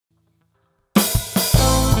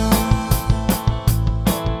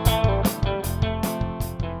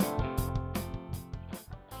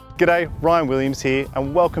G'day, Ryan Williams here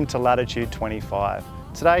and welcome to Latitude 25.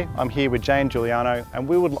 Today I'm here with Jane Giuliano and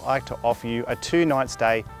we would like to offer you a 2-night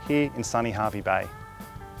stay here in sunny Hervey Bay.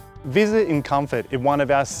 Visit in comfort in one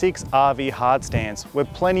of our 6 RV hard stands with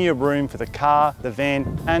plenty of room for the car, the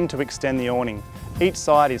van and to extend the awning. Each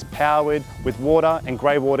side is powered with water and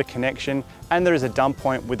grey water connection and there is a dump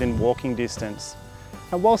point within walking distance.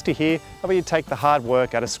 And whilst you're here, how about you take the hard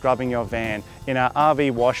work out of scrubbing your van in our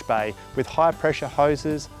RV wash bay with high pressure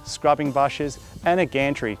hoses, scrubbing brushes and a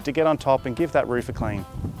gantry to get on top and give that roof a clean.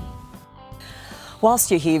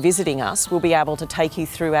 Whilst you're here visiting us, we'll be able to take you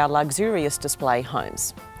through our luxurious display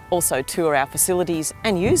homes. Also tour our facilities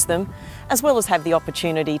and use them, as well as have the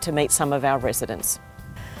opportunity to meet some of our residents.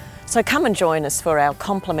 So come and join us for our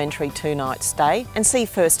complimentary 2-night stay and see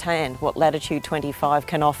firsthand what Latitude 25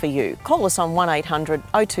 can offer you. Call us on 1800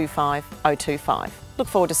 025 025. Look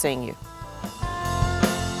forward to seeing you.